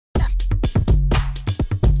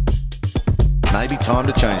Maybe time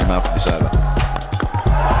to change him after this over.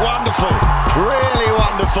 Wonderful, really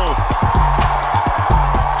wonderful.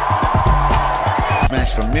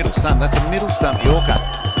 Smash from middle stump. That's a middle stump Yorker.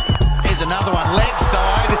 Here's another one, leg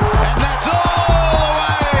side, and that's all the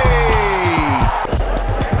way!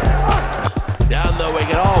 Down the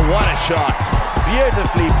wicket. Oh, what a shot.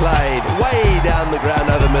 Beautifully played. Way down the ground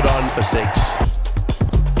over mid-on for 6.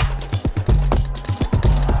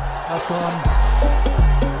 That's one.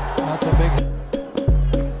 That's a big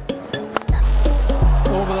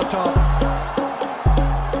over the top.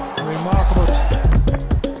 Remarkable.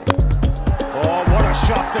 Oh, what a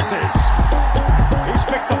shot this is. He's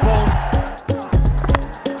picked the ball.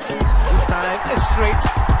 This time it's straight.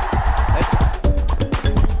 It's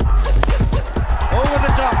over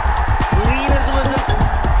the top. Clean as a whistle.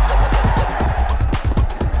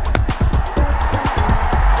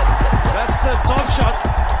 That's the top shot.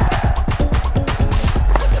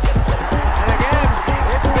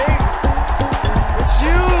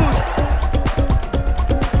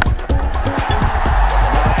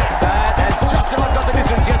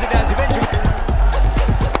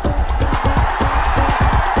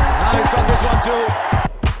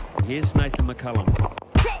 Here's Nathan McCullum.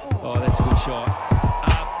 Oh, that's a good shot.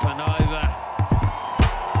 Up and over.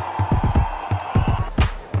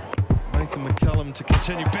 Nathan McCullum to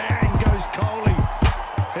continue. Bang goes Kohli.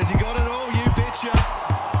 Has he got it all? You betcha.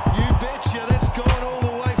 You betcha. That's gone all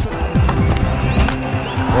the way for.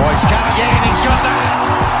 Roy's come again. He's got that.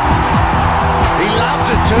 He loves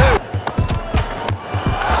it too.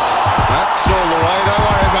 That's all the way. Don't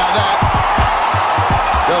worry about that.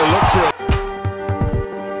 Go look for it.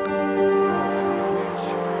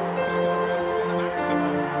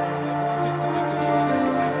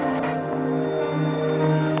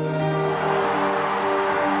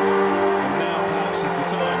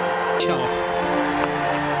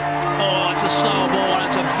 Oh, it's a slow ball, and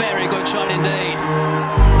it's a very good shot indeed.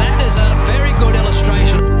 That is a very good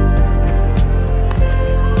illustration.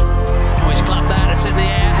 Oh, he's clubbed that, it's in the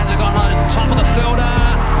air. Has it gone on top of the fielder?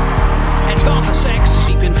 It's gone for 6.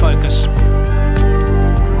 Keep in focus.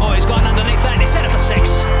 Oh, he's gone underneath that, and he set it for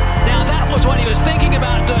 6. Now that was what he was thinking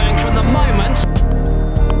about doing from the moment.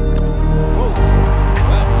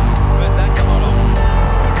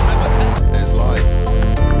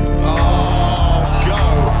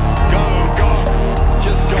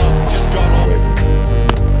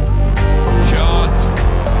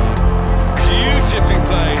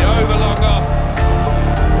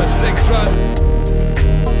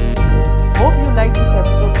 Hope you liked this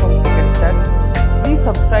episode from Cricket Stats. Please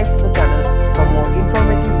subscribe to the channel for more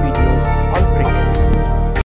informative